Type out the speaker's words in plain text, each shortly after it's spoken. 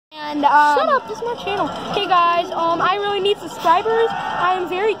And shut up, this is my channel. Hey guys, I really need subscribers. I am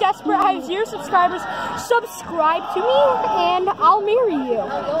very desperate. I have 0 subscribers. Subscribe to me and I'll marry you.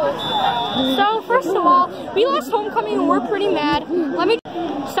 So first of all, we lost homecoming and we're pretty mad.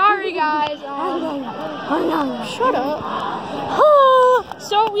 Sorry guys. Shut up.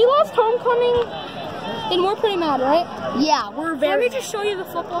 So we lost homecoming and we're pretty mad, right? yeah, we're very. Let me just show you the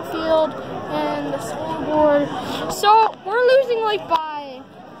football field and the scoreboard. So we're losing like by,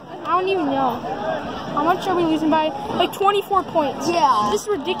 I don't even know. How much are we losing by? Like 24 points. Yeah. This is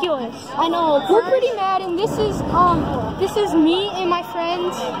ridiculous. I know. We're pretty mad, and this is me and my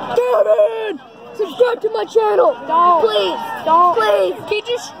friends. Gavin, subscribe to my channel. Don't. Please. Don't. Please. Okay,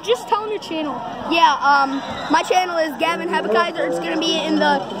 just tell them your channel. Yeah, my channel is Gavin Habakaiser. It's gonna be in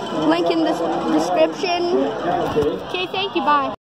the link in the description. Okay, thank you. Bye.